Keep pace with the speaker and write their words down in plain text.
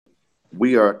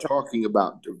We are talking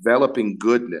about developing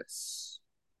goodness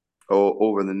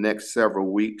over the next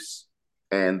several weeks.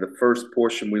 And the first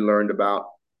portion we learned about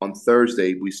on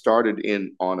Thursday, we started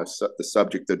in on the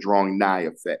subject, the drawing nigh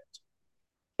effect.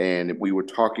 And we were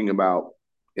talking about,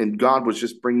 and God was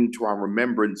just bringing to our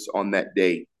remembrance on that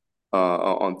day,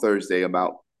 on Thursday,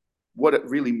 about what it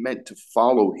really meant to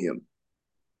follow him.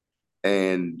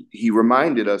 And he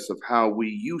reminded us of how we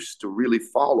used to really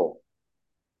follow.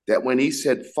 That when he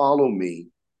said, follow me,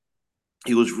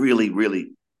 he was really, really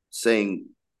saying,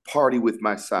 party with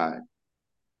my side.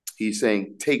 He's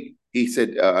saying, he said,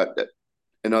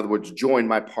 in other words, join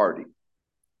my party,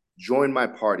 join my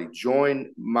party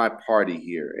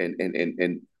here.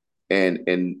 And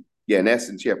yeah, in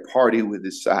essence, yeah, party with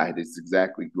his side is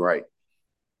exactly right.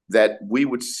 That we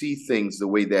would see things the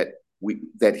way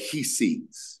that he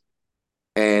sees,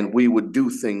 and we would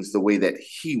do things the way that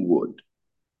he would.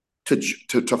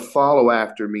 To follow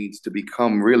after means to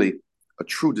become really a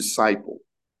true disciple,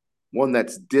 one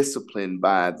that's disciplined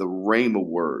by the Rhema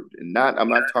word, and I'm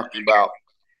not talking about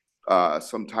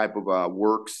some type of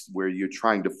works where you're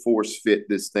trying to force fit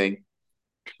this thing,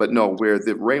 but no, where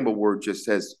the Rhema word just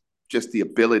says just the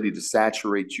ability to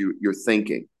saturate your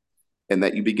thinking, and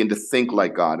that you begin to think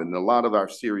like God. And a lot of our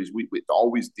series, it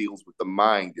always deals with the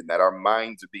mind, and that our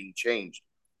minds are being changed.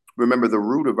 Remember, the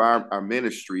root of our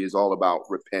ministry is all about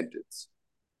repentance.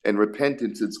 And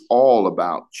repentance is all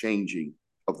about changing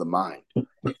of the mind.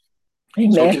 So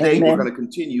Amen. today we're going Amen. to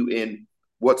continue in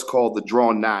what's called the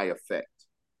draw nigh effect.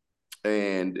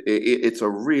 And it's a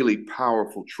really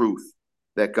powerful truth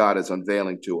that God is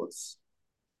unveiling to us.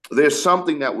 There's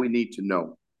something that we need to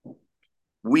know.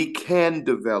 We can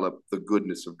develop the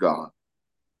goodness of God.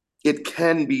 It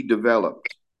can be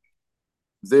developed.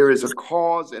 There is a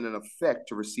cause and an effect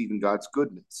to receiving God's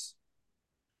goodness.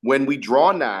 When we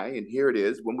draw nigh, and here it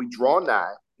is, when we draw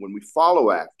nigh, when we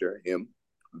follow after him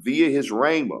via his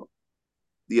rhema,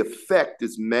 the effect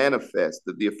is manifest.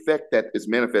 The effect that is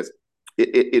manifest,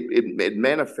 it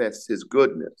manifests his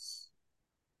goodness.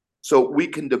 So we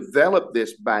can develop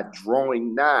this by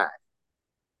drawing nigh.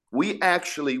 We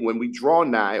actually, when we draw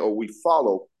nigh or we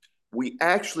follow, we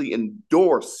actually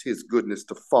endorse his goodness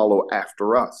to follow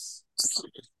after us.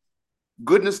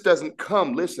 Goodness doesn't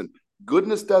come, listen,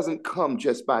 goodness doesn't come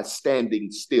just by standing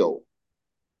still.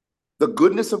 The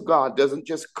goodness of God doesn't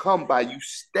just come by you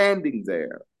standing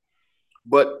there.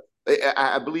 But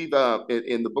I believe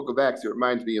in the book of Acts, it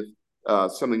reminds me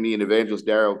of something me and Evangelist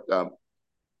Darrell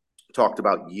talked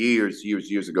about years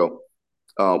ago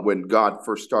when God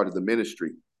first started the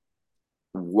ministry.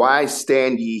 Why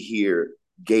stand ye here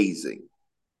gazing?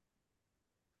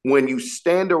 When you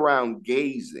stand around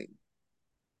gazing,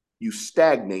 you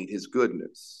stagnate his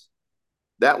goodness.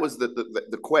 That was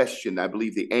the question I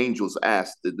believe the angels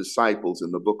asked the disciples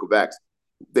in the book of Acts.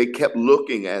 They kept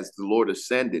looking as the Lord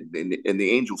ascended, and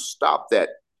the angel stopped that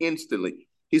instantly.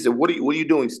 He said, what are you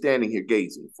doing standing here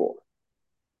gazing for?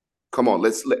 Come on,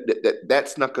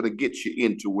 that's not going to get you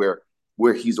into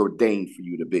where he's ordained for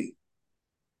you to be.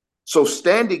 So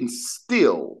standing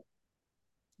still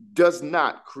does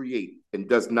not create and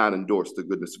does not endorse the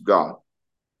goodness of God.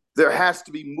 There has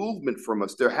to be movement from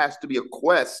us. There has to be a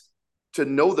quest to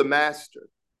know the master.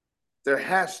 There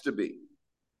has to be.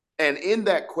 And in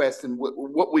that quest, and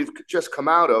what we've just come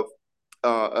out of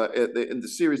in the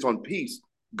series on peace,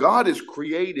 God has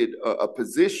created a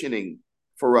positioning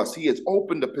for us. He has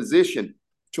opened a position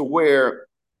to where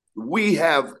we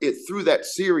have it through that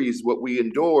series, what we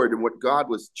endured and what God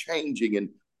was changing.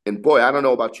 And boy, I don't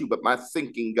know about you, but my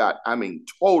thinking got,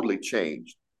 totally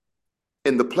changed.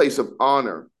 In the place of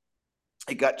honor,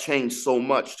 it got changed so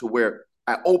much to where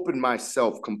I opened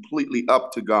myself completely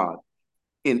up to God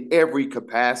in every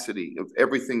capacity of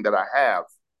everything that I have.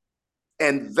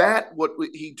 And that what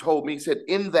he told me, he said,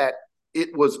 in that it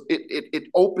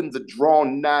opened the draw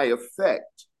nigh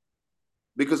effect,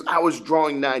 because I was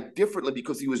drawing nigh differently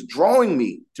because he was drawing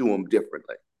me to him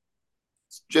differently.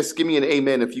 Just give me an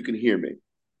amen if you can hear me.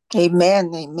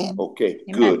 Amen. Amen. Okay,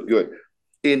 Amen. good.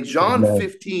 In John Amen.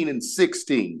 15 and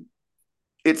 16,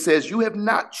 it says, you have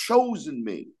not chosen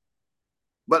me,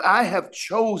 but I have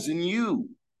chosen you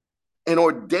and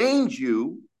ordained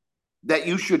you that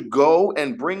you should go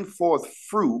and bring forth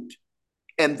fruit,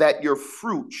 and that your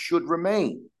fruit should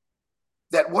remain.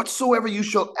 That whatsoever you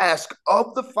shall ask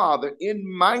of the Father in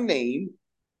my name,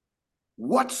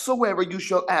 whatsoever you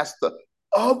shall ask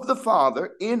of the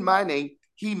Father in my name,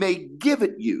 he may give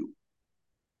it you.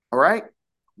 All right?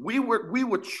 We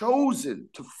were chosen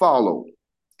to follow.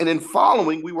 And in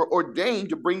following, we were ordained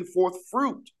to bring forth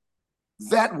fruit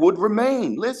that would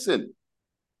remain. Listen,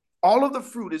 all of the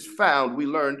fruit is found, we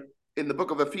learned, in the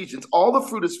book of Ephesians, all the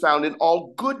fruit is found in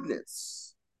all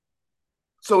goodness.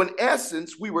 So in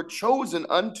essence, we were chosen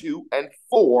unto and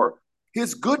for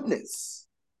his goodness.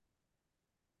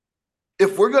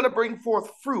 If we're going to bring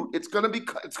forth fruit, it's going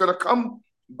to come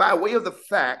by way of the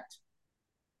fact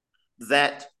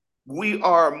that we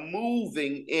are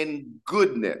moving in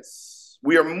goodness.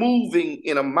 We are moving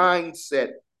in a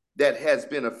mindset that has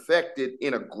been affected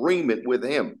in agreement with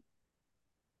him.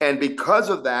 And because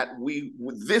of that,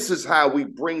 this is how we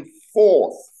bring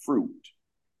forth fruit.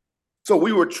 So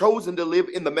we were chosen to live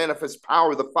in the manifest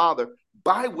power of the Father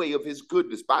by way of his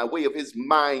goodness, by way of his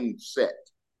mindset,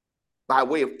 by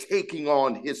way of taking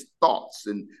on his thoughts,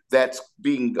 and that's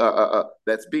being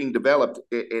developed.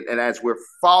 And as we're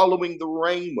following the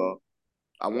Rhema,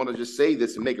 I want to just say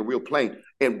this and make it real plain.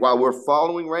 And while we're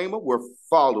following Rhema, we're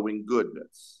following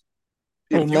goodness.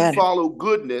 If Amen. you follow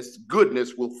goodness,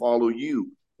 goodness will follow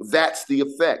you. That's the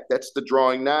effect. That's the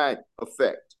drawing nigh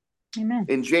effect. Amen.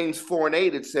 In James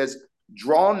 4:8, it says,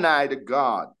 draw nigh to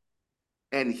God,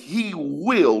 and he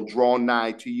will draw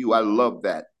nigh to you. I love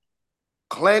that.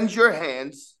 Cleanse your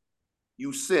hands,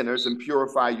 you sinners, and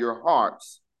purify your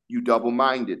hearts, you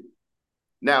double-minded.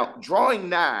 Now, drawing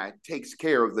nigh takes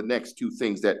care of the next two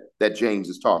things that James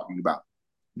is talking about.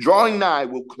 Drawing nigh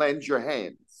will cleanse your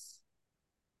hands.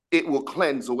 It will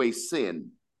cleanse away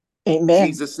sin. Amen.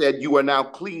 Jesus said, you are now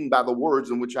clean by the words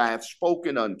in which I have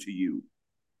spoken unto you.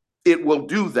 It will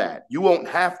do that. You won't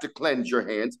have to cleanse your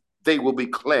hands. They will be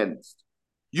cleansed.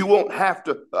 You won't have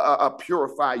to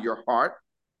purify your heart.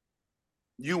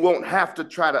 You won't have to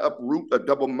try to uproot a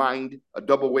double mind, a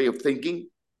double way of thinking.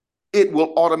 It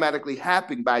will automatically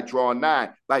happen by drawing nigh,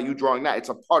 by you drawing nigh. It's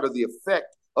a part of the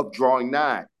effect of drawing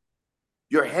nigh.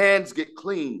 Your hands get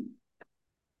clean,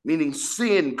 meaning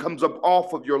sin comes up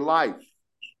off of your life.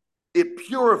 It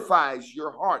purifies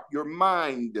your heart, your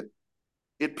mind.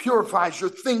 It purifies your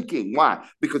thinking. Why?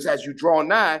 Because as you draw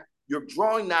nigh, you're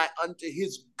drawing nigh unto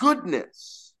his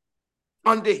goodness,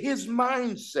 unto his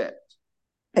mindset.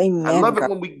 Amen. I love it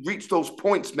when we reach those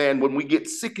points, man, when we get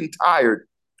sick and tired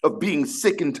of being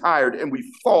sick and tired, and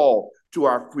we fall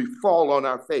on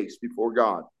our face before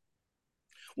God.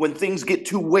 When things get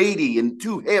too weighty and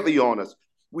too heavy on us,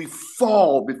 we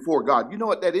fall before God. You know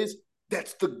what that is?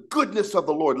 That's the goodness of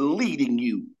the Lord leading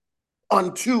you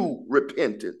unto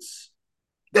repentance.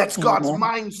 That's God's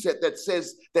mindset that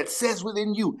says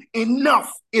within you,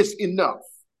 enough is enough.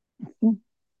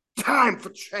 Time for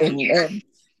change. Amen.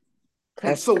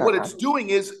 And so what it's doing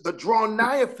is the draw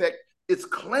nigh effect. It's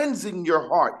cleansing your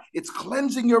heart. It's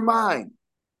cleansing your mind.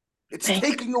 It's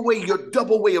taking away your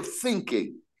double way of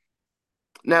thinking.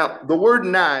 Now, the word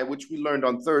nigh, which we learned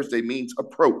on Thursday, means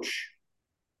approach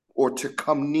or to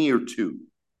come near to.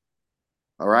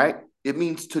 All right? It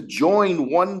means to join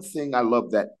one thing. I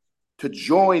love that. To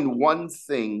join one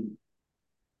thing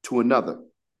to another.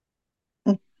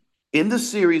 In the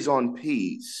series on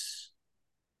peace,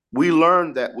 we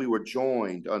learned that we were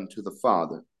joined unto the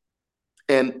Father.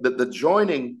 And the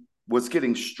joining was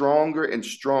getting stronger and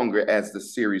stronger as the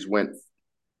series went.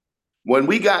 When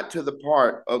we got to the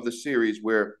part of the series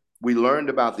where we learned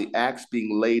about the axe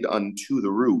being laid unto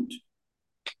the root,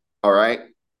 all right,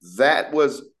 God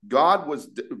was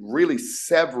really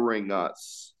severing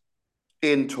us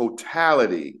in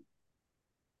totality.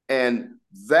 And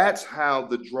that's how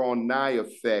the draw nigh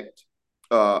effect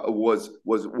was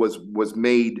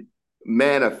made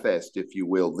manifest, if you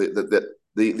will.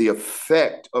 The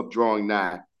effect of drawing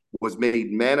nigh was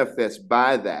made manifest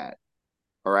by that.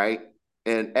 All right.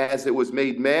 And as it was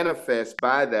made manifest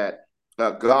by that,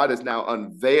 God is now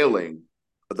unveiling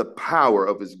the power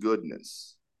of his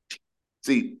goodness.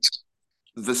 See,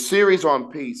 the series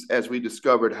on peace, as we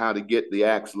discovered how to get the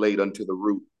axe laid unto the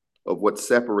root of what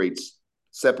separates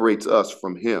us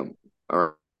from him.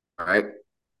 All right.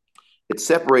 It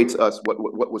separates us,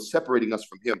 what was separating us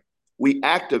from him. We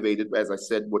activated, as I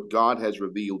said, what God has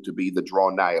revealed to be the draw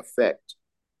nigh effect.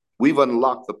 We've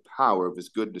unlocked the power of his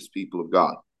goodness, people of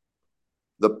God.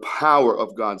 The power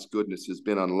of God's goodness has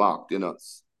been unlocked in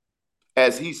us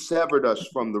as he severed us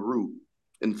from the root.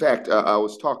 In fact, I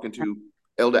was talking to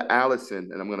Elder Allison,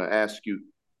 and I'm going to ask you,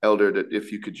 Elder, that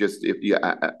if you could just,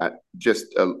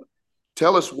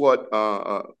 tell us what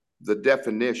the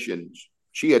definition.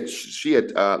 She had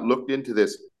looked into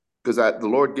this because the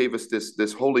Lord gave us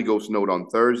this Holy Ghost note on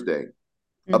Thursday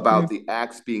about the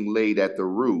axe being laid at the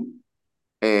root.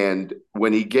 And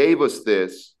when he gave us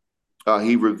this,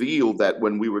 he revealed that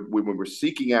when we were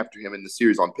seeking after him in the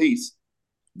series on peace,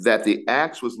 that the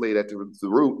axe was laid at the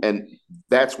root, and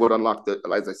that's what unlocked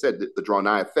as I said, the draw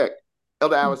nigh effect.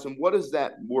 Elder Allison, what does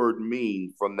that word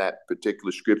mean from that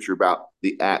particular scripture about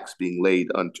the axe being laid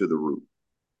unto the root?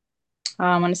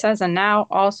 When it says, and now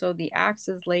also the axe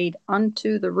is laid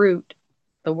unto the root,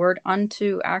 the word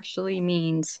unto actually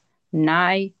means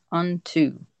nigh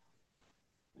unto.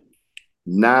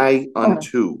 Nigh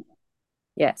unto.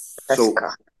 Yes. So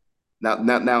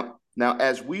now,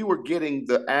 as we were getting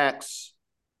the axe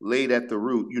laid at the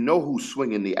root, you know who's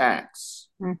swinging the axe?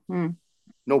 Mm-hmm.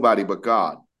 Nobody but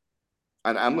God.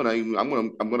 And I'm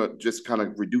gonna just kind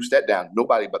of reduce that down.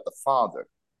 Nobody but the Father,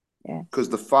 Yes. because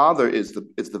the Father is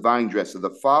the vine dresser.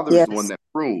 The Father is the one Yes. that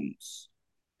prunes.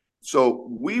 So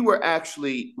we were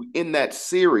actually in that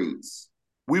series.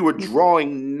 We were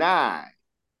drawing nigh,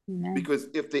 Amen. because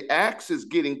if the axe is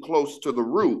getting close to the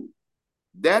root,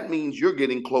 that means you're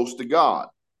getting close to God.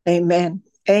 Amen.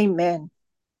 Amen.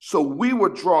 So we were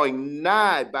drawing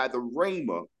nigh by the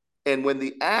rhema. And when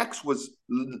the axe was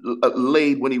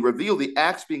laid, when he revealed the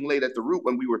axe being laid at the root,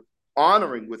 when we were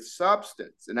honoring with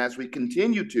substance, and as we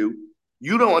continue to,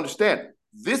 you don't understand.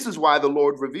 This is why the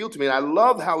Lord revealed to me. And I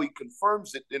love how he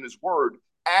confirms it in his word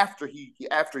after he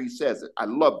says it. I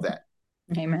love that.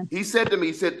 Amen. He said to me,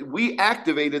 he said, we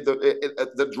activated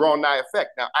the draw nigh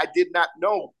effect. Now, I did not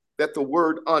know that the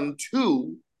word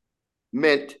unto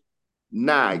meant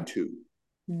nigh to.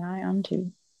 Nigh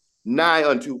unto. Nigh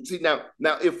unto. See, now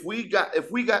if we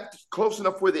got close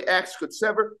enough where the axe could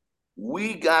sever,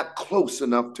 we got close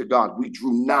enough to God. We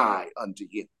drew nigh unto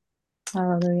him.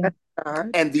 Hallelujah.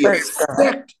 And the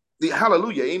effect, the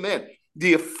hallelujah, amen.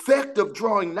 The effect of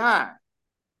drawing nigh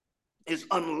is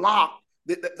unlocked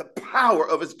the power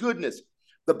of his goodness.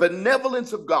 The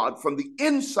benevolence of God from the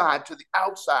inside to the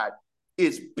outside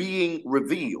is being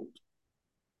revealed.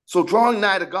 So drawing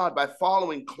nigh to God by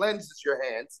following cleanses your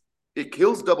hands. It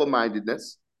kills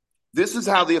double-mindedness. This is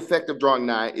how the effect of drawing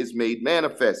nigh is made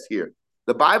manifest here.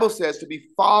 The Bible says to be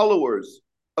followers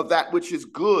of that which is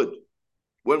good.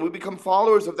 When we become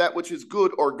followers of that which is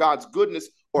good, or God's goodness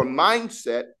or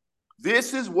mindset,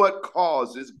 this is what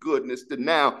causes goodness to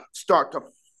now start to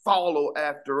follow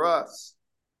after us.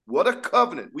 What a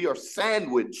covenant. We are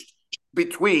sandwiched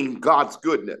between God's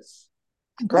goodness.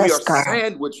 We are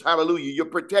sandwiched. Hallelujah. You're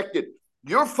protected.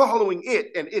 You're following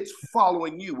it, and it's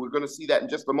following you. We're going to see that in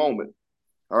just a moment.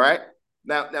 All right.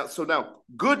 Now,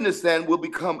 goodness then will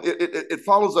become, it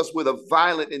follows us with a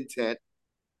violent intent.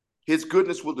 His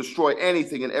goodness will destroy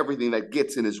anything and everything that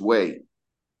gets in his way.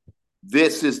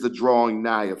 This is the drawing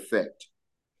nigh effect.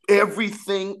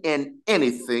 Everything and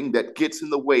anything that gets in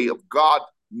the way of God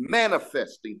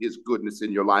manifesting his goodness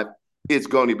in your life is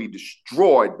going to be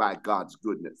destroyed by God's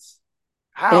goodness.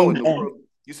 How in the world?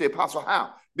 You say, Apostle,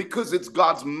 how? Because it's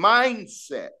God's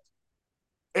mindset.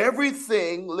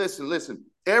 Everything, listen,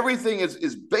 everything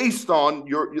is based on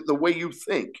the way you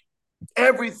think.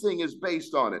 Everything is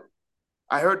based on it.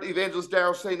 I heard Evangelist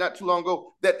Darrell say not too long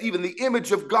ago that even the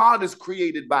image of God is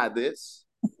created by this,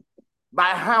 by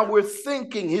how we're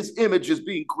thinking. His image is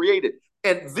being created.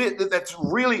 And that's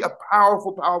really a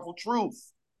powerful, powerful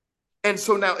truth. And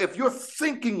so now if you're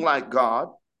thinking like God,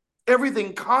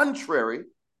 everything contrary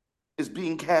is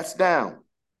being cast down.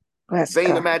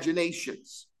 Vain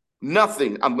imaginations.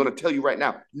 Nothing, I'm going to tell you right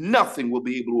now, nothing will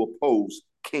be able to oppose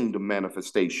kingdom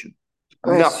manifestation.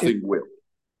 Nothing will.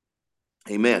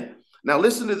 Amen. Now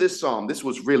listen to this psalm. This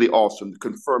was really awesome,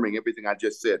 confirming everything I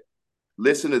just said.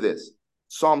 Listen to this.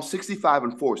 Psalm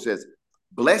 65:4 says,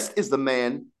 blessed is the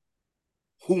man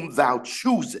whom thou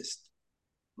choosest.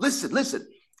 Listen,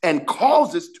 and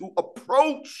causest to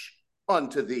approach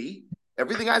unto thee.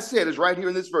 Everything I said is right here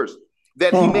in this verse.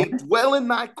 That he may dwell in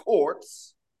thy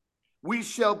courts. We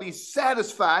shall be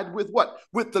satisfied with what?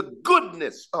 With the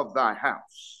goodness of thy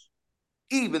house,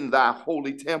 even thy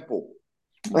holy temple.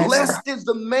 Blessed is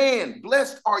the man,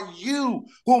 blessed are you,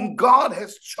 whom God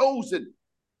has chosen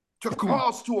to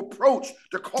cause to approach,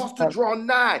 to cause to draw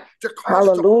nigh, to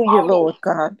cause to follow. Lord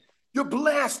God. You're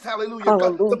blessed, hallelujah.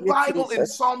 Hallelujah, God, the Bible Jesus. in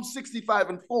Psalm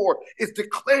 65:4 is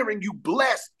declaring you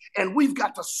blessed, and we've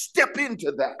got to step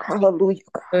into that. Hallelujah,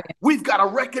 God. We've got to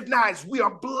recognize we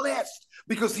are blessed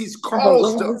because he's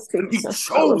caused us, he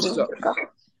chose us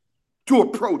to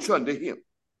approach unto him.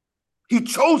 He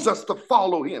chose us to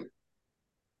follow him,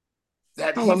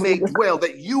 that he may dwell,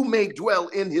 that you may dwell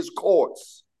in his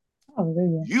courts.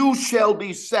 Hallelujah. You shall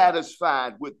be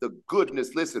satisfied with the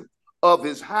goodness, listen, of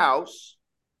his house,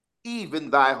 even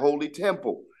thy holy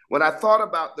temple. When I thought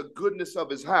about the goodness of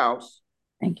his house,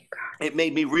 thank you, God, it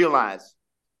made me realize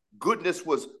goodness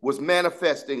was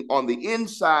manifesting on the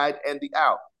inside and the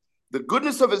out. The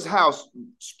goodness of his house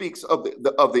speaks of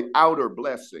the outer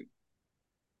blessing,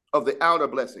 of the outer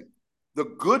blessing. The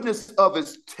goodness of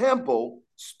his temple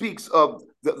speaks of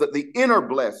the inner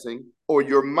blessing or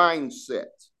your mindset.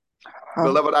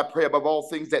 Beloved, I pray above all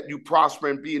things that you prosper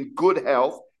and be in good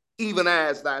health, even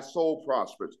as thy soul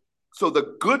prospers. So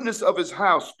the goodness of his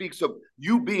house speaks of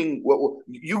you being,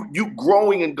 you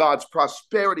growing in God's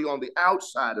prosperity on the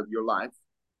outside of your life.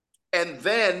 And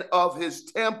then of his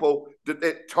temple,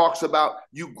 it talks about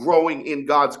you growing in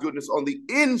God's goodness on the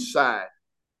inside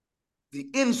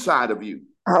of you.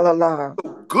 Hallelujah.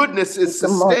 So goodness is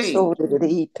sustained.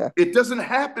 It doesn't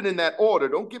happen in that order.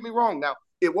 Don't get me wrong. Now,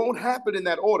 it won't happen in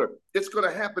that order. It's going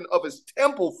to happen of his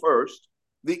temple first,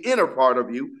 the inner part of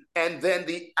you, and then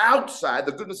the outside,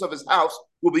 the goodness of his house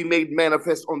will be made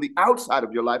manifest on the outside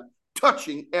of your life,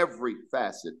 touching every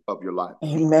facet of your life.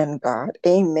 Amen, God.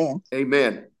 Amen.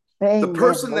 Amen. Amen. The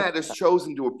person that is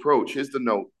chosen to approach, here's the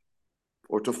note,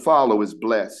 or to follow is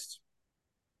blessed,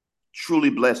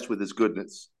 truly blessed with his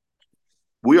goodness.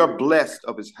 We are blessed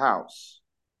of his house.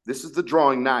 This is the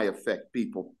drawing nigh effect,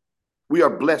 people. We are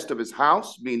blessed of his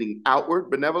house, meaning outward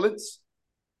benevolence,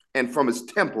 and from his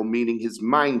temple, meaning his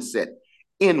mindset,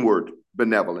 inward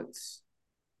benevolence.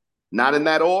 Not in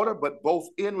that order, but both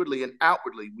inwardly and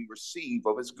outwardly we receive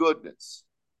of his goodness.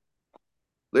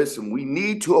 Listen, we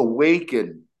need to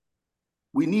awaken.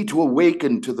 We need to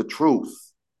awaken to the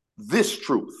truth, this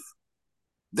truth,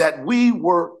 that we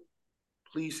were,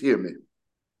 please hear me,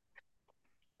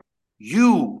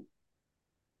 you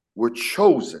were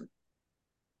chosen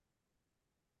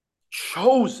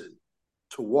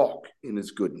to walk in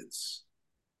his goodness.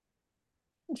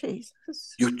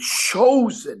 Jesus. You're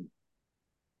chosen.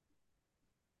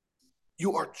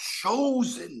 You are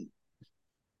chosen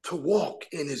to walk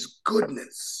in his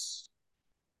goodness.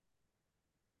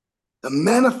 The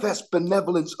manifest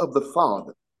benevolence of the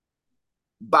Father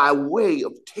by way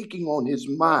of taking on his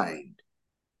mind.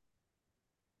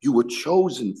 You were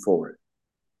chosen for it.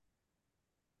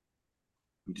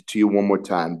 Read it to you one more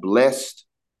time. Blessed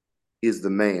is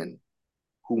the man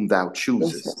whom thou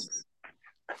choosest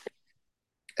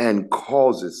and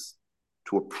causest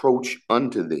to approach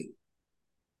unto thee,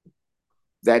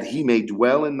 that he may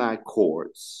dwell in thy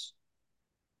courts.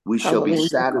 We shall be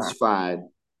satisfied.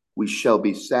 We shall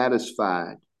be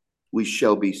satisfied. We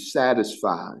shall be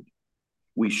satisfied.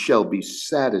 We shall be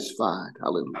satisfied.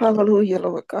 Hallelujah. Hallelujah,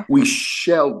 Lord God. We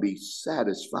shall be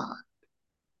satisfied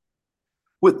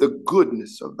with the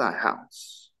goodness of thy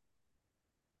house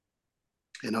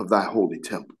and of thy holy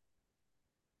temple.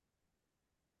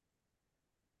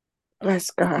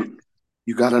 Bless God.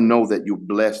 You got to know that you're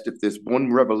blessed. If there's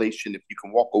one revelation, if you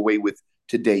can walk away with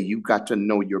today, you got to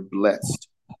know you're blessed.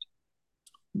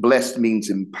 Blessed means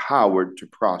empowered to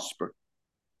prosper.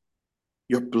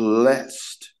 You're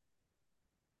blessed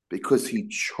because he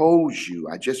chose you.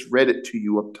 I just read it to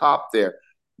you up top there.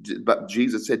 But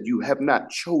Jesus said, you have not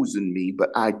chosen me, but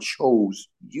I chose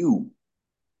you.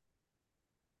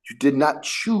 You did not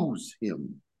choose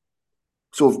him.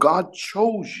 So if God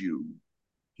chose you,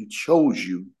 he chose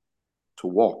you to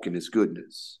walk in his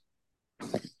goodness.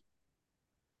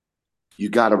 You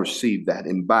got to receive that,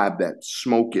 imbibe that,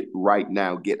 smoke it right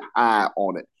now, get high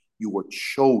on it. You were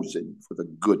chosen for the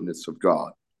goodness of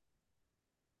God.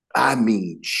 I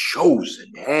mean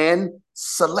chosen and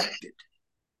selected.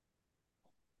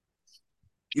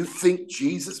 You think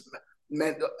Jesus,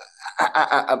 man,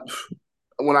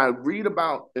 when I read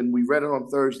about, and we read it on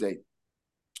Thursday,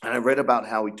 and I read about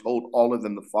how he told all of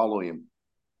them to follow him.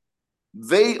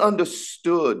 They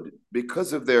understood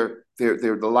because of the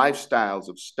lifestyles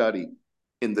of study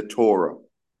in the Torah,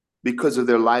 because of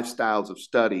their lifestyles of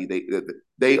study,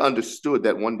 they understood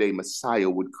that one day Messiah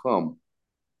would come.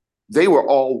 They were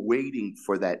all waiting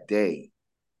for that day.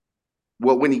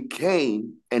 Well, when he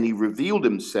came and he revealed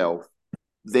himself,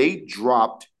 they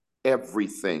dropped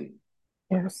everything.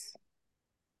 Yes.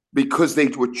 Because they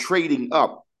were trading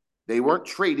up. They weren't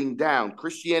trading down.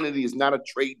 Christianity is not a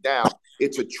trade down.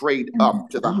 It's a trade up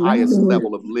to the highest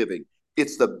level of living.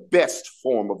 It's the best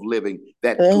form of living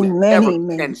that could ever.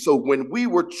 And so when we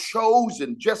were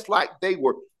chosen, just like they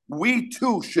were, we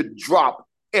too should drop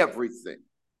everything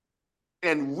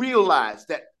and realize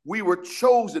that we were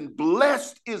chosen.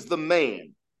 Blessed is the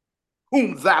man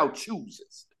whom thou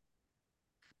choosest.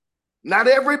 Not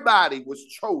everybody was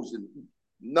chosen.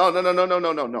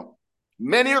 No.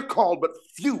 Many are called, but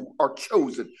few are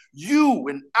chosen. You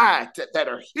and I that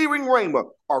are hearing Rhema,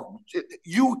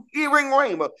 you hearing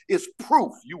Rhema is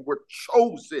proof you were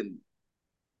chosen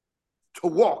to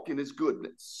walk in his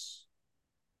goodness.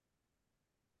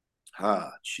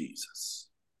 Ah, Jesus.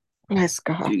 Bless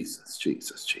God. Jesus.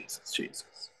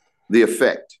 The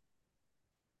effect.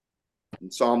 In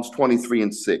Psalms 23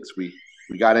 and 6, we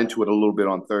got into it a little bit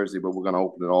on Thursday, but we're going to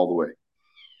open it all the way.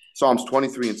 Psalms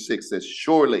 23:6 says,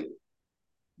 surely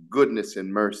goodness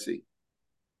and mercy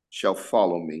shall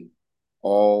follow me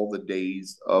all the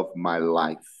days of my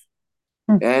life,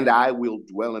 and I will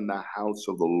dwell in the house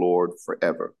of the Lord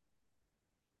forever.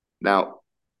 Now,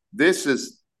 this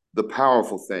is the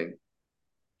powerful thing.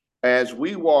 As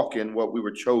we walk in what we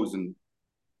were chosen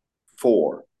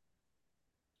for,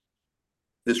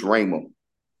 this rhema,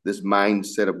 this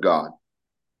mindset of God,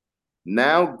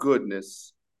 now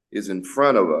goodness is in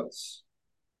front of us,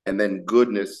 and then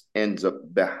goodness ends up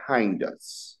behind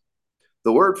us.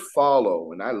 The word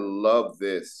follow, and I love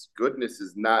this, goodness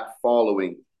is not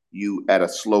following you at a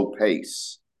slow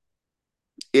pace.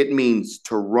 It means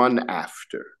to run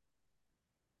after.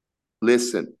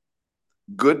 Listen,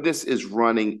 goodness is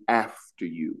running after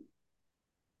you.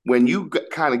 When you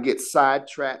kind of get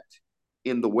sidetracked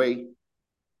in the way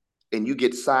and you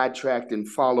get sidetracked in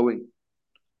following,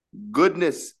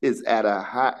 goodness is at a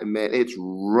high, man, it's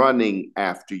running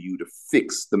after you to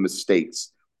fix the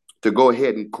mistakes, to go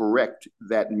ahead and correct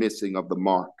that missing of the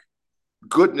mark.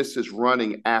 Goodness is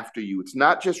running after you. It's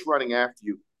not just running after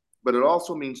you, but it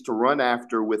also means to run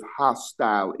after with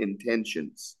hostile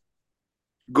intentions.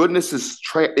 Goodness is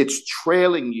it's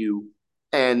trailing you,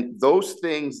 and those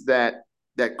things that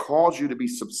cause you to be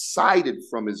subsided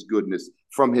from his goodness,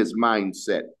 from his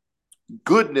mindset.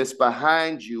 Goodness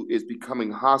behind you is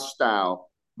becoming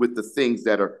hostile with the things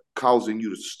that are causing you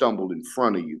to stumble in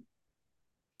front of you.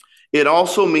 It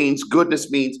also means,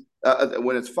 goodness means,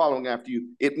 when it's following after you,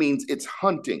 it means it's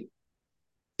hunting.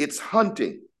 It's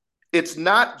hunting. It's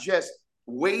not just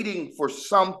waiting for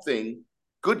something.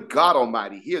 Good God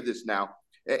Almighty, hear this now.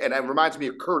 And it reminds me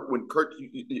of Kurt, when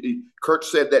Kurt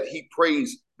said that he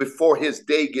prays before his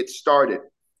day gets started.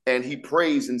 And he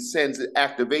prays and sends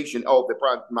activation. Oh,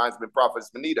 that reminds me of Prophet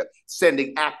Manita,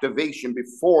 sending activation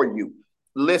before you.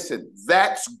 Listen,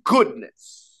 that's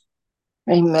goodness.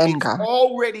 Amen, It's God.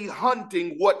 already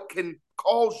hunting what can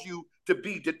cause you to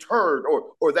be deterred,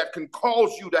 or that can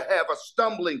cause you to have a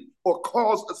stumbling or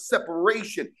cause a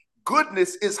separation.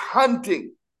 Goodness is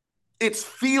hunting. It's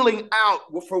feeling out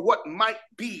for what might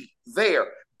be there.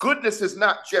 Goodness is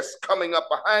not just coming up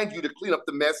behind you to clean up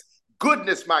the mess.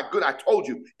 Goodness, my good, I told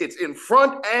you, it's in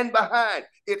front and behind.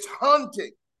 It's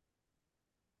hunting.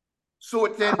 So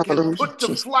it then can put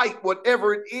to flight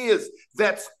whatever it is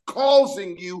that's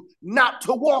causing you not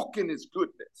to walk in his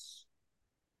goodness.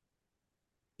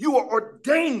 You are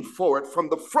ordained for it from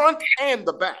the front and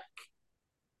the back.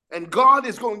 And God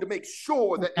is going to make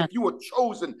sure that if you are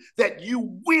chosen, that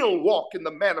you will walk in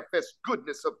the manifest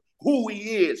goodness of who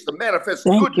he is, the manifest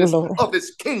goodness of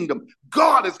his kingdom.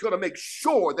 God is going to make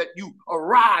sure that you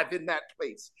arrive in that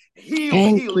place.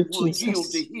 Healing will yield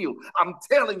to heal. I'm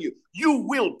telling you, you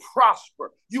will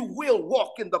prosper. You will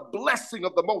walk in the blessing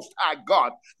of the Most High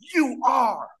God. You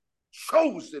are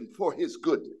chosen for his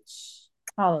goodness.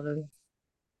 Hallelujah.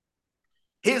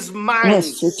 His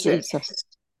mindset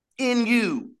in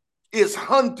you is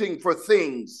hunting for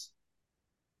things.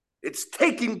 It's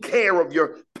taking care of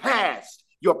your past,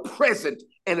 your present,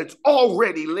 and it's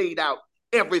already laid out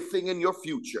everything in your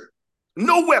future.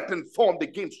 No weapon formed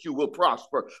against you will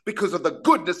prosper because of the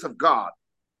goodness of God.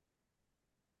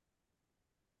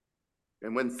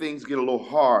 And when things get a little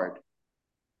hard,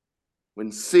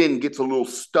 when sin gets a little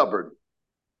stubborn,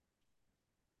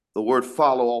 the word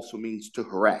follow also means to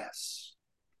harass.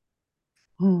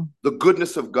 The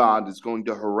goodness of God is going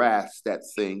to harass that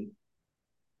thing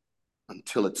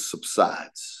until it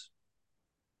subsides.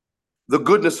 The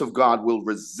goodness of God will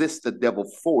resist the devil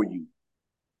for you,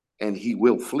 and he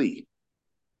will flee.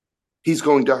 He's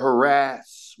going to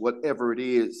harass whatever it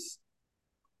is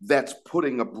that's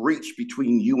putting a breach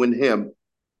between you and him.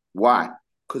 Why?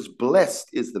 Because blessed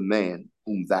is the man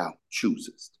whom thou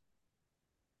choosest.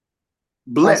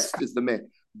 Blessed is the man.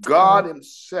 God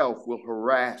himself will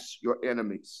harass your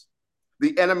enemies,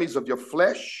 the enemies of your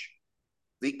flesh,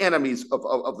 the enemies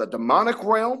of the demonic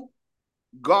realm.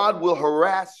 God will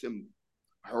harass him,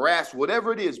 harass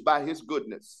whatever it is by his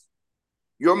goodness.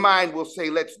 Your mind will say,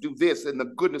 let's do this, and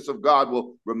the goodness of God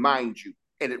will remind you,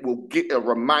 and it will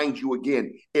remind you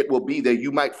again. It will be there.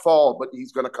 You might fall, but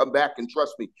he's going to come back, and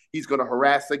trust me, he's going to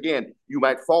harass again. You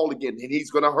might fall again, and he's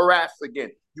going to harass again.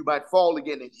 You might fall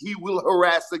again, and he will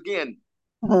harass again.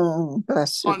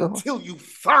 Bless you, until you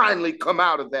finally come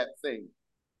out of that thing.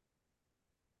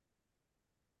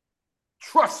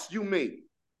 Trust you me.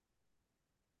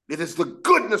 It is the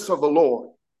goodness of the Lord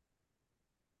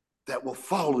that will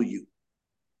follow you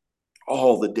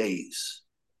all the days.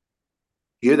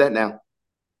 Hear that now?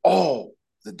 All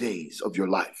the days of your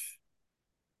life.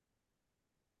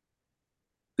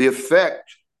 The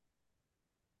effect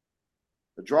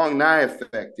The drawing nigh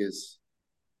effect is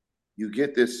you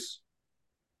get this.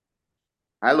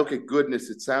 I look at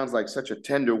goodness, it sounds like such a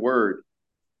tender word,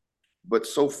 but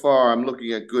so far I'm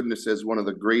looking at goodness as one of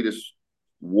the greatest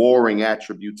warring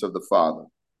attributes of the Father.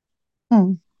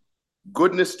 Mm.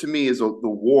 Goodness to me is the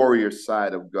warrior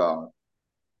side of God.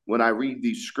 When I read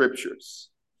these scriptures,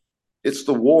 it's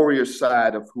the warrior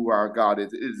side of who our God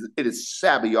is. It is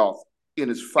Sabaoth in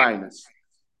his finest.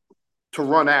 To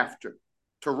run after,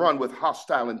 to run with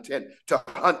hostile intent, to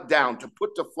hunt down, to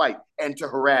put to flight, and to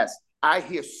harass. I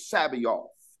hear Sabaoth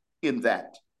in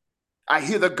that. I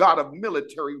hear the God of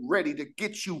military ready to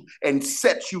get you and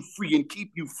set you free and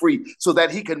keep you free so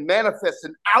that he can manifest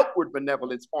an outward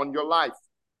benevolence on your life.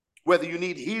 Whether you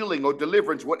need healing or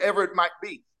deliverance, whatever it might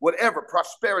be, whatever,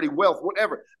 prosperity, wealth,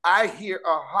 whatever. I hear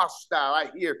a hostile, I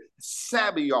hear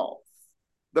Sabaoth,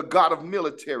 the God of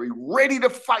military, ready to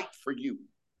fight for you.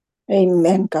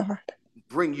 Amen, God.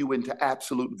 Bring you into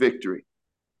absolute victory.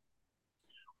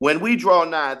 When we draw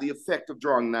nigh, the effect of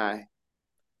drawing nigh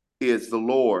is the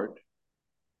Lord.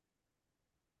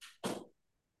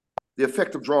 The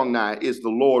effect of drawing nigh is the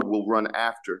Lord will run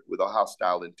after with our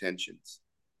hostile intentions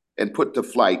and put to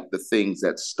flight the things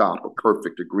that stop a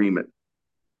perfect agreement.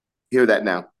 Hear that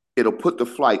now. It'll put to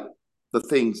flight the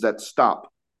things that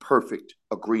stop perfect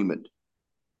agreement.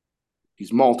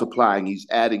 He's multiplying. He's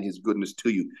adding his goodness to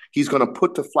you. He's going to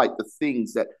put to flight the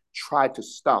things that try to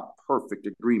stop perfect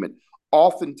agreement.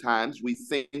 Oftentimes, we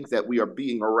think that we are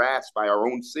being harassed by our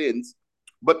own sins,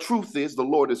 but truth is the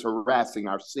Lord is harassing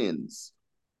our sins.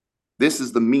 This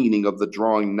is the meaning of the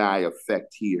drawing nigh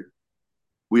effect here.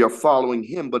 We are following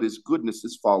him, but his goodness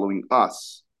is following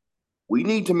us. We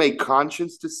need to make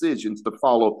conscious decisions to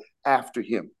follow after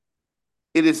him.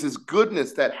 It is his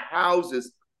goodness that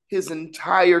houses his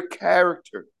entire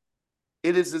character.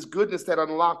 It is his goodness that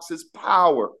unlocks his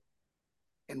power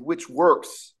and which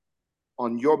works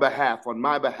on your behalf, on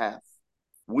my behalf.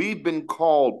 We've been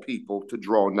called, people, to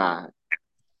draw nigh.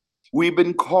 We've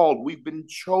been called, we've been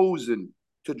chosen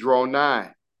to draw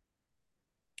nigh.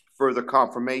 Further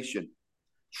confirmation.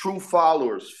 True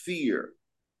followers fear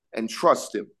and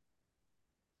trust him.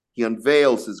 He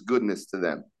unveils his goodness to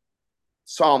them.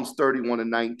 Psalms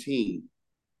 31:19.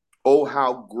 Oh,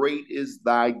 how great is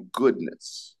thy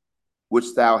goodness,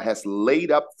 which thou hast laid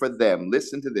up for them.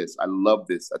 Listen to this. I love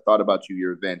this. I thought about you,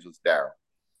 your evangelist Darrell.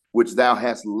 Which thou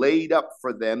hast laid up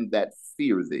for them that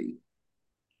fear thee,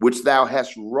 which thou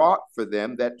hast wrought for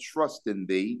them that trust in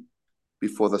thee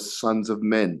before the sons of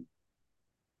men.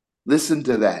 Listen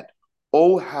to that.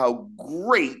 Oh, how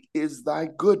great is thy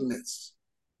goodness,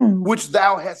 which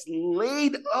thou hast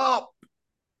laid up,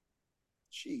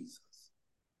 Jesus,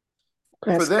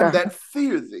 for them God. that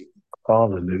fear thee.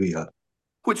 Hallelujah.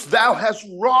 Which thou hast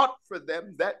wrought for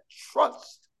them that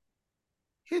trust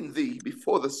in thee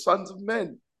before the sons of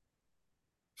men.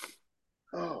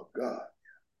 Oh, God.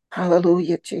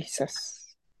 Hallelujah,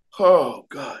 Jesus. Oh,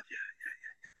 God.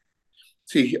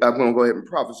 See, I'm going to go ahead and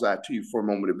prophesy to you for a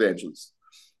moment, evangelist.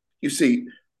 You see,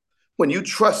 when you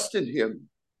trust in him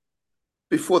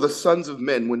before the sons of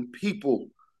men, when people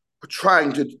are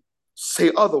trying to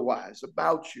say otherwise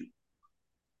about you,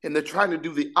 and they're trying to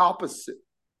do the opposite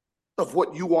of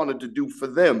what you wanted to do for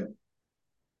them,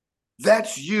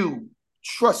 that's you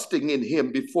trusting in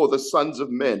him before the sons of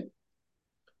men.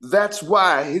 That's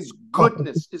why his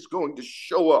goodness is going to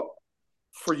show up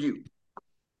for you.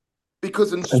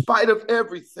 Because in spite of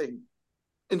everything,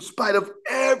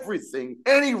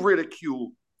 any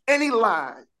ridicule, any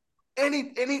lie,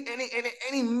 any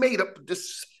made up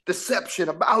deception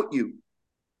about you,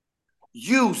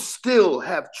 you still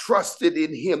have trusted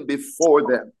in him before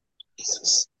them.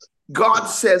 Jesus. God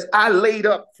says, I laid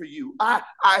up for you. I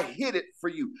hid it for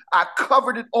you. I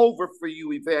covered it over for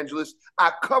you, evangelist.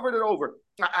 I covered it over.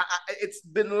 It's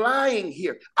been lying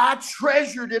here. I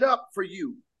treasured it up for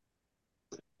you.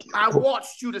 I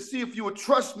watched you to see if you would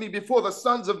trust me before the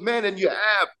sons of men, and you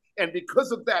have. And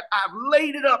because of that, I've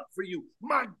laid it up for you.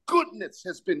 My goodness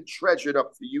has been treasured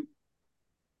up for you.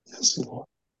 Yes, Lord.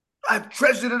 I've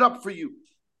treasured it up for you.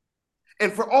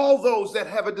 And for all those that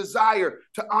have a desire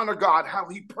to honor God, how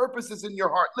he purposes in your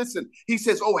heart. Listen, he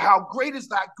says, oh, how great is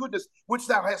thy goodness, which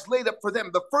thou hast laid up for them.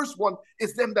 The first one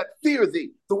is them that fear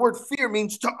thee. The word fear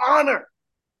means to honor.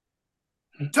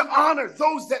 To honor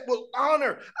those that will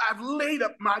honor. I've laid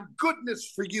up my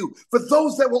goodness for you. For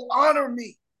those that will honor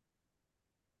me.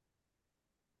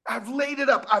 I've laid it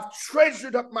up. I've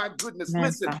treasured up my goodness. Amen.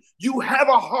 Listen, you have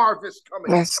a harvest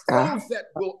coming. Yes, God. Those that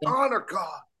will honor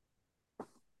God.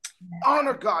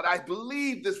 Honor God. I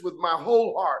believe this with my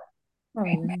whole heart.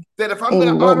 Amen. That if I'm going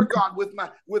to Amen. honor God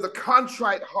with a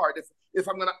contrite heart, if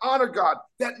I'm going to honor God,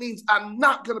 that means I'm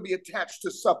not going to be attached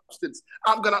to substance.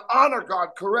 I'm going to honor God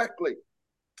correctly.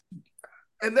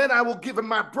 And then I will give him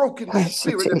my broken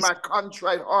spirit and my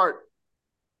contrite heart.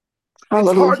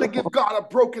 It's hard to give God a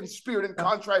broken spirit and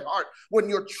contrite heart when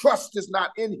your trust is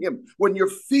not in him, when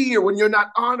you're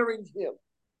not honoring him.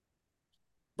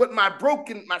 But my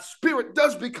spirit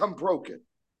does become broken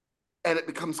and it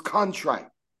becomes contrite.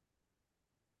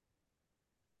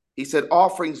 He said,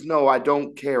 offerings, no, I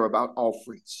don't care about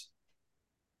offerings.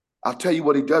 I'll tell you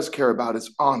what he does care about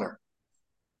is honor.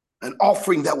 An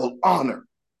offering that will honor.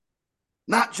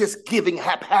 Not just giving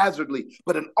haphazardly,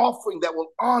 but an offering that will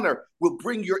honor, will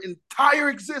bring your entire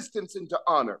existence into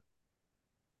honor.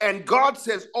 And God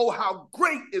says, oh, how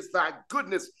great is thy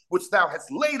goodness, which thou hast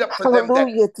laid up for them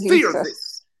that fear thee.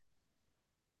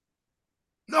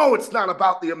 No, it's not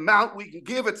about the amount we can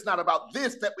give. It's not about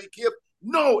this that we give.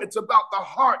 No, it's about the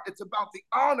heart. It's about the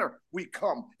honor we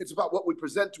come. It's about what we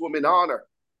present to him in honor.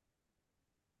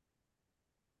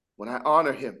 When I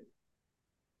honor him,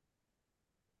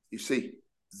 you see,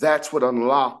 that's what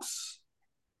unlocks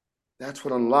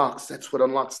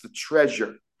the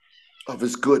treasure of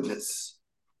his goodness.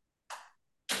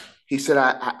 He said,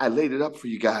 I laid it up for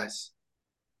you guys.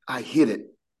 I hid it.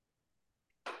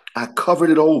 I covered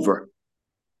it over.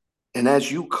 And as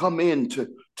you come into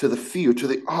the fear, to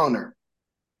the honor,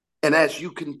 and as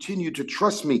you continue to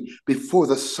trust me before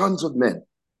the sons of men,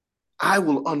 I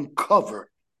will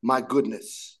uncover my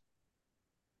goodness.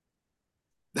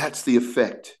 That's the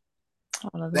effect.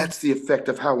 That's the effect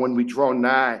of how when we draw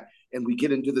nigh and we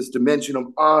get into this dimension of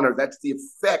honor, that's the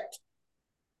effect.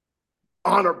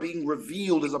 Honor being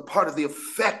revealed is a part of the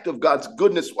effect of God's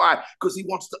goodness. Why? Because he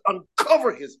wants to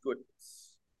uncover his goodness.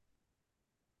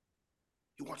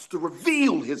 He wants to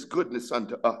reveal his goodness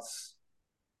unto us.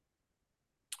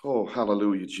 Oh,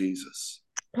 hallelujah, Jesus.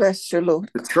 Bless you, Lord.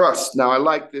 The trust. Now, I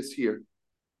like this here.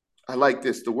 I like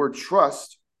this. The word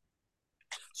trust.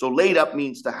 So laid up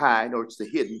means to hide, or it's the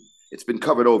hidden. It's been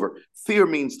covered over. Fear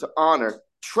means to honor.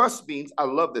 Trust means, I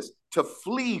love this, to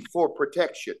flee for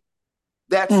protection.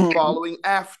 That's following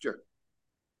after.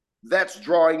 That's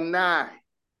drawing nigh.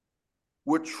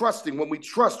 We're trusting. When we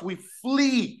trust, we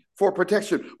flee for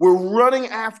protection. We're running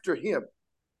after him.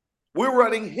 We're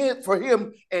running for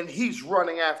him, and he's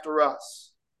running after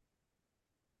us.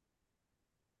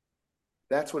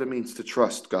 That's what it means to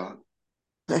trust God.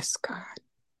 Bless God.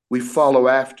 We follow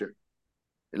after.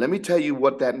 And let me tell you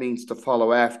what that means to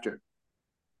follow after.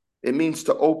 It means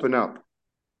to open up.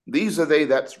 These are they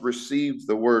that received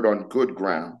the word on good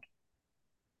ground.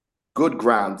 Good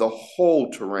ground, the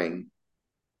whole terrain,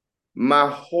 my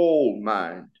whole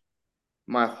mind,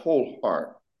 my whole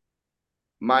heart,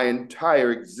 my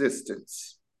entire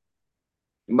existence.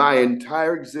 My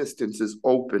entire existence is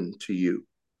open to you.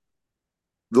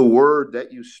 The word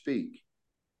that you speak,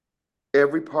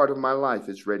 every part of my life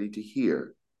is ready to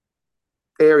hear.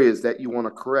 Areas that you want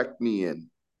to correct me in,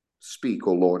 speak,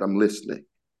 oh Lord, I'm listening.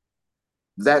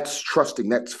 That's trusting,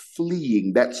 that's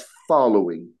fleeing, that's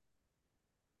following.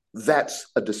 That's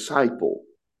a disciple.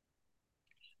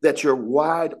 That you're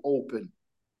wide open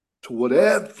to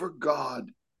whatever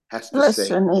God has to Bless say.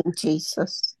 your name,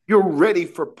 Jesus. You're ready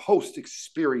for post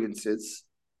experiences,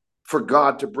 for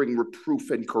God to bring reproof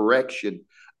and correction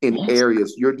in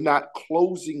areas. You're not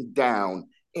closing down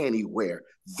anywhere.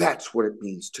 That's what it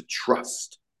means to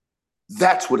trust.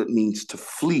 That's what it means to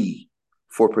flee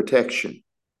for protection.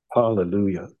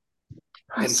 Hallelujah.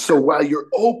 And so while you're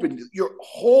open, your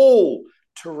whole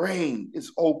terrain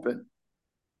is open.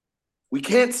 We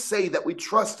can't say that we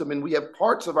trust him and we have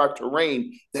parts of our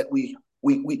terrain that we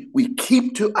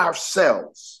keep to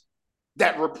ourselves.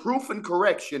 That reproof and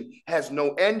correction has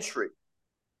no entry.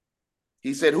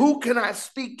 He said, who can I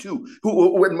speak to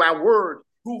if my word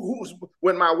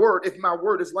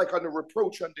is like unto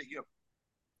reproach unto him?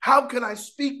 How can I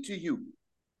speak to you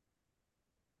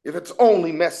if it's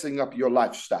only messing up your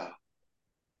lifestyle?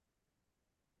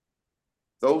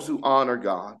 Those who honor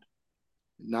God,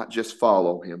 not just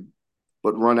follow him,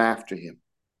 but run after him,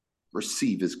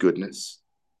 receive his goodness.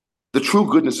 The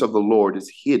true goodness of the Lord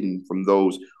is hidden from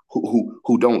those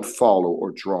who don't follow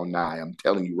or draw nigh. I'm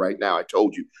telling you right now, I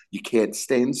told you, you can't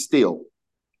stand still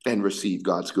and receive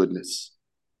God's goodness.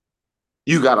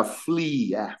 You got to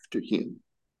flee after him.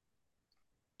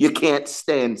 You can't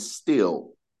stand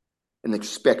still and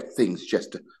expect things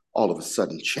just to all of a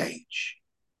sudden change.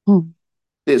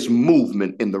 There's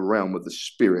movement in the realm of the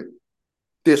spirit.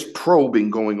 There's probing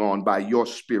going on by your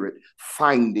spirit,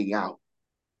 finding out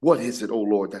what is it, oh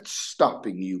Lord, that's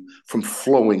stopping you from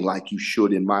flowing like you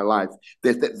should in my life.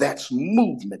 That's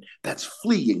movement. That's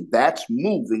fleeing. That's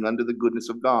moving under the goodness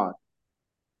of God.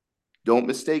 Don't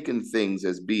mistaken things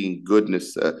as being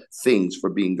goodness, things for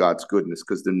being God's goodness,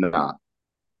 because they're not.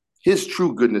 His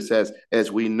true goodness,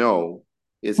 as we know,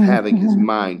 is having his Mhm.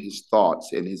 mind, his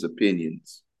thoughts, and his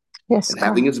opinions. Yes, And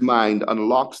having God. his mind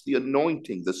unlocks the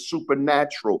anointing, the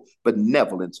supernatural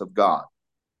benevolence of God.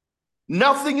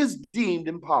 Nothing is deemed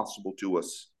impossible to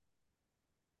us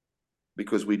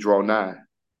because we draw nigh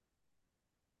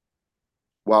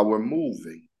while we're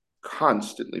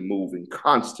constantly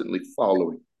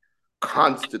following,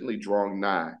 constantly drawing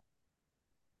nigh.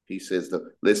 He says,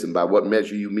 listen, by what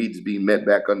measure you meet is being met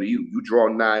back unto you. You draw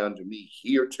nigh unto me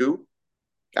here too.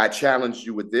 I challenged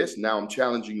you with this. Now I'm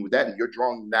challenging you with that. And you're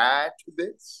drawing nigh to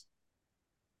this.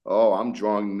 Oh, I'm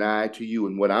drawing nigh to you.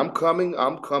 And when I'm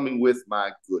coming with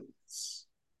my goodness.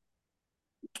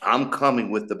 I'm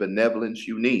coming with the benevolence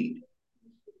you need,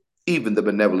 even the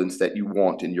benevolence that you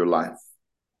want in your life.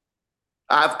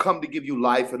 I've come to give you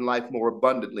life and life more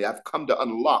abundantly. I've come to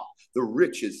unlock the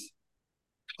riches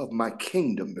of my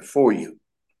kingdom before you,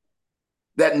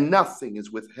 that nothing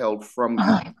is withheld from you.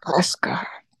 Oh, bless God.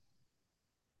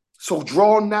 So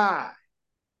draw nigh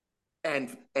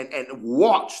and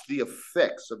watch the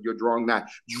effects of your drawing nigh.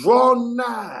 Draw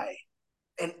nigh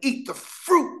and eat the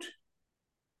fruit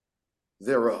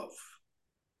thereof,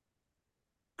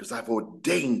 because I've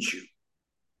ordained you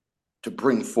to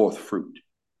bring forth fruit.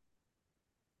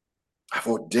 I've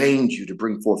ordained you to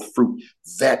bring forth fruit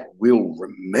that will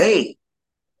remain.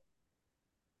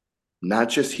 Not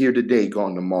just here today,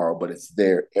 gone tomorrow, but it's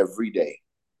there every day.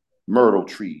 Myrtle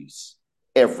trees,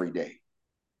 every day.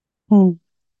 Mm.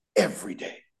 Every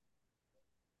day.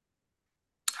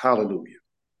 Hallelujah.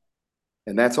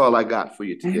 And that's all I got for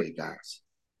you today, guys.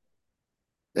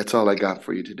 That's all I got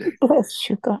for you today. Bless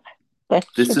you, God. Bless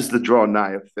This you. is the draw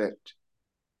nigh effect.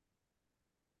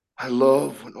 I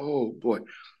love when, oh boy,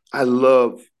 I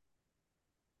love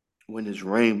when his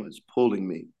rhema is pulling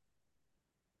me.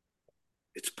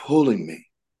 It's pulling me.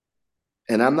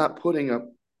 And I'm not putting up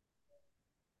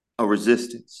a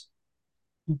resistance.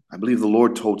 I believe the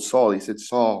Lord told Saul, he said,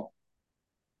 Saul,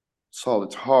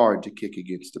 it's hard to kick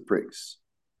against the pricks.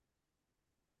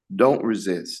 Don't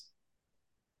resist.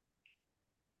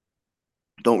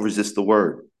 Don't resist the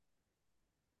word.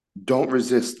 Don't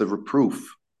resist the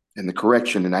reproof and the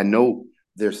correction. And I know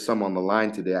there's some on the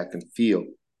line today. I can feel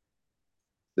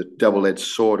the double-edged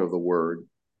sword of the word.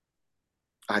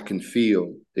 I can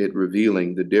feel it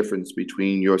revealing the difference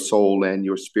between your soul and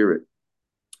your spirit,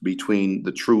 between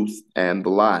the truth and the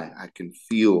lie. I can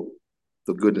feel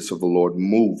the goodness of the Lord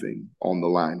moving on the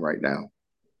line right now.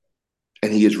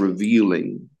 And he's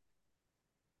revealing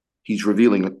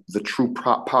the true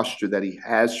posture that he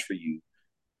has for you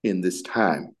in this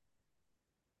time.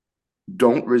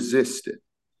 Don't resist it.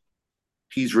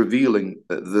 He's revealing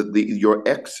your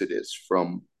exodus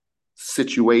from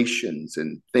situations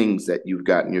and things that you've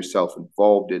gotten yourself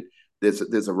involved in.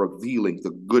 There's a revealing.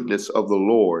 The goodness of the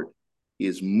Lord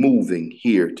is moving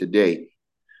here today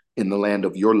in the land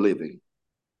of your living,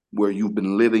 where you've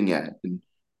been living at. And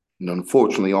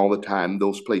unfortunately, all the time,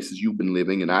 those places you've been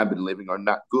living and I've been living are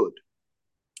not good.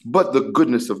 But the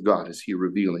goodness of God is here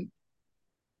revealing.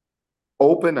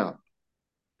 Open up.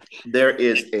 There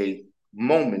is a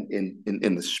moment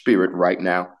in the spirit right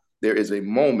now. There is a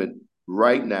moment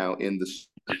right now in the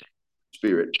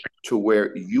spirit to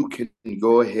where you can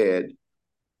go ahead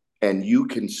and you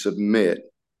can submit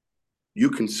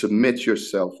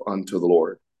yourself unto the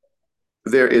Lord.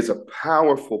 There is a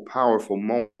powerful, powerful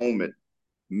moment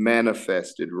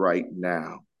manifested right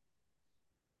now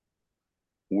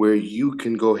where you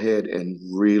can go ahead and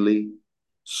really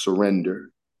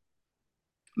surrender.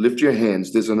 Lift your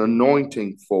hands. There's an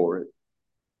anointing for it.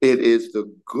 It is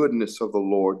the goodness of the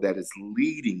Lord that is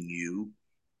leading you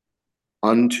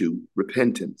unto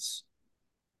repentance.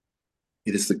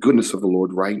 It is the goodness of the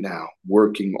Lord right now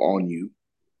working on you,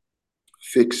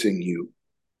 fixing you,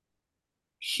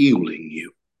 healing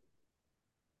you,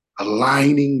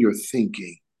 aligning your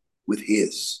thinking with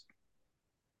His.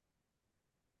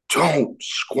 Don't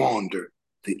squander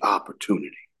the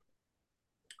opportunity.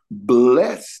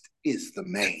 Blessed is the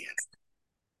man.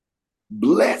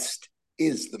 Blessed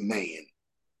is the man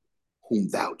whom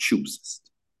thou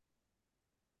choosest.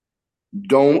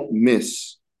 Don't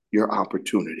miss your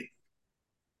opportunity.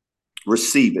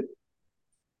 Receive it.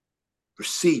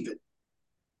 Receive it.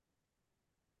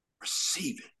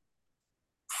 Receive it.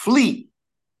 Flee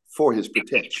for his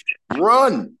protection.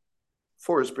 Run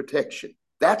for his protection.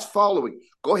 That's following.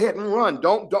 Go ahead and run.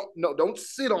 Don't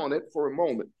sit on it for a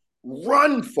moment.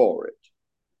 Run for it.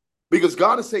 Because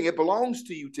God is saying it belongs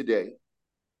to you today.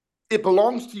 It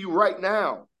belongs to you right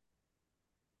now.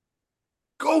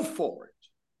 Go for it.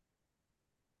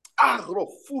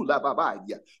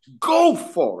 Go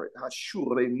for it.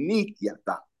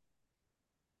 Ashurenikiata.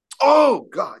 Oh,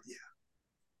 God, yeah.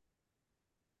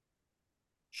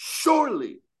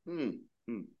 Surely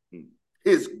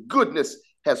his goodness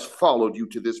has followed you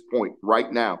to this point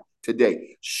right now,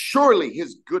 today. Surely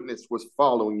his goodness was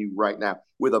following you right now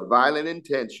with a violent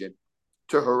intention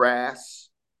to harass,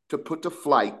 to put to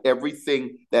flight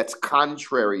everything that's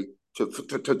contrary to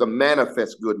the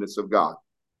manifest goodness of God.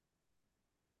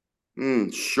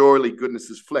 Surely goodness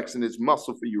is flexing his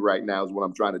muscle for you right now, is what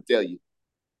I'm trying to tell you.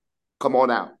 Come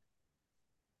on out.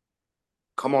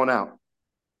 Come on out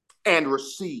and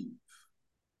receive.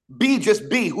 Just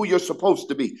be who you're supposed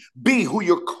to be. Be who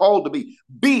you're called to be.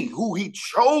 Be who he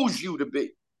chose you to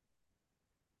be.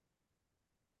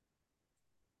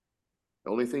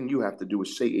 The only thing you have to do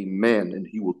is say amen, and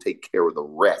he will take care of the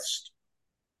rest.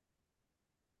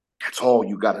 That's all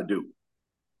you got to do.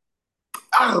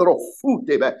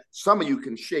 Some of you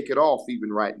can shake it off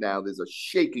even right now. There's a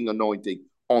shaking anointing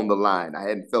on the line. I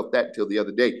hadn't felt that till the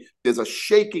other day. There's a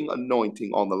shaking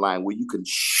anointing on the line where you can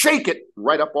shake it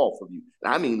right up off of you.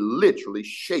 I mean, literally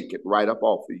shake it right up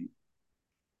off of you,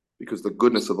 because the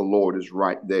goodness of the Lord is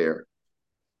right there.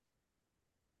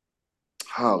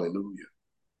 Hallelujah.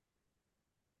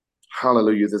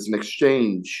 Hallelujah. There's an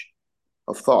exchange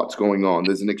of thoughts going on.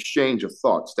 There's an exchange of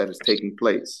thoughts that is taking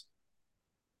place.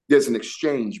 There's an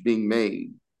exchange being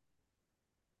made.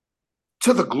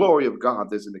 To the glory of God,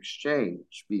 there's an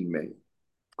exchange being made.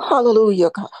 Hallelujah,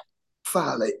 God.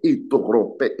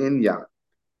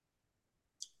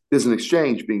 There's an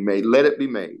exchange being made. Let it be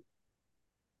made.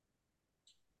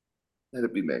 Let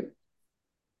it be made.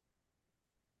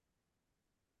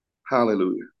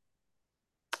 Hallelujah.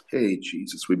 Hey,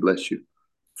 Jesus, we bless you.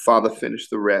 Father, finish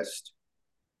the rest.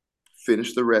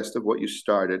 Finish the rest of what you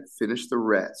started. Finish the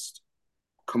rest.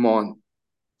 Come on.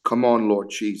 Come on, Lord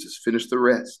Jesus. Finish the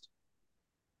rest.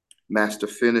 Master,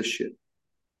 finish it.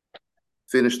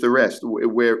 Finish the rest.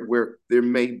 Where there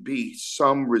may be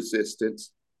some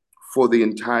resistance for the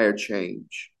entire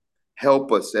change.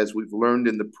 Help us, as we've learned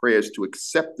in the prayers, to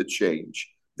accept the change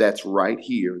that's right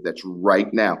here, that's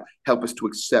right now. Help us to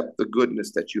accept the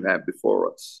goodness that you have before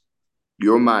us.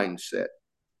 Your mindset,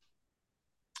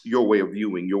 your way of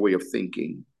viewing, your way of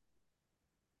thinking.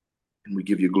 And we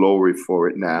give you glory for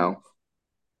it now.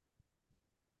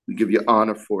 We give you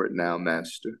honor for it now,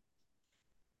 Master.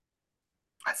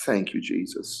 I thank you,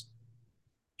 Jesus.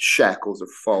 Shackles are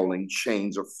falling,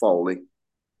 chains are falling,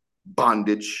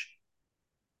 bondage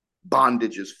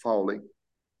is falling,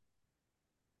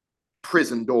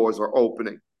 prison doors are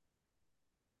opening.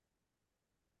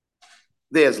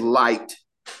 There's light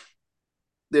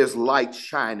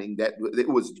shining. That it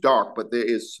was dark, but there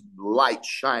is light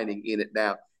shining in it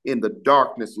now. In the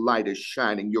darkness, light is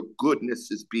shining. Your goodness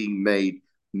is being made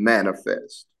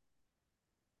manifest.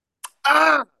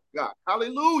 God,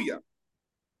 hallelujah.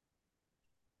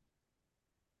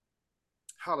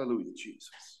 Hallelujah,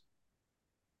 Jesus.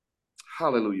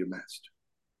 Hallelujah, Master.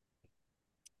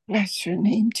 Bless your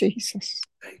name, Jesus.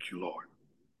 Thank you, Lord.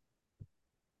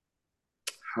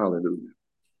 Hallelujah.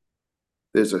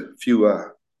 There's a few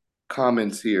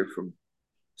comments here from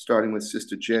starting with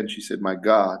Sister Jen. She said, my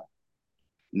God,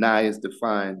 nigh is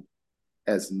defined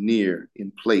as near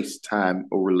in place, time,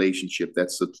 or relationship.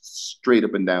 That's a straight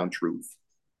up and down truth.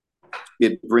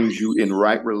 It brings you in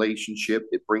right relationship.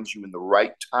 It brings you in the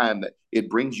right time. It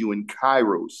brings you in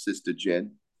Kairos, Sister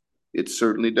Jen. It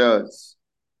certainly does.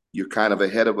 You're kind of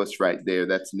ahead of us right there.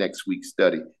 That's next week's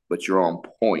study, but you're on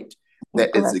point.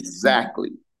 That is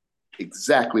exactly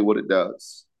what it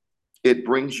does. It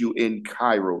brings you in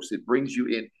Kairos. It brings you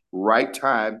in right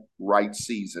time, right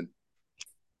season.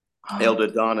 Elder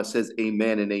Donna says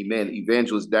amen and amen.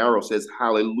 Evangelist Darrell says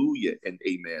hallelujah and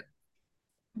amen.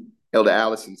 Elder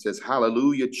Allison says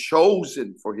hallelujah,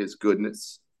 chosen for his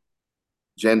goodness.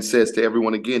 Jen says to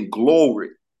everyone again, glory.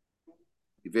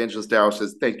 Evangelist Darrell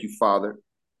says, thank you, Father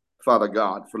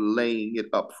God, for laying it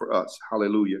up for us.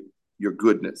 Hallelujah, your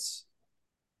goodness.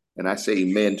 And I say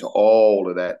amen to all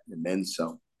of that and then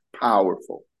some.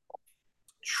 Powerful,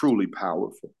 truly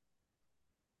powerful,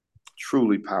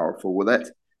 truly powerful. Well,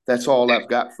 that's all I've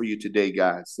got for you today,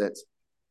 guys.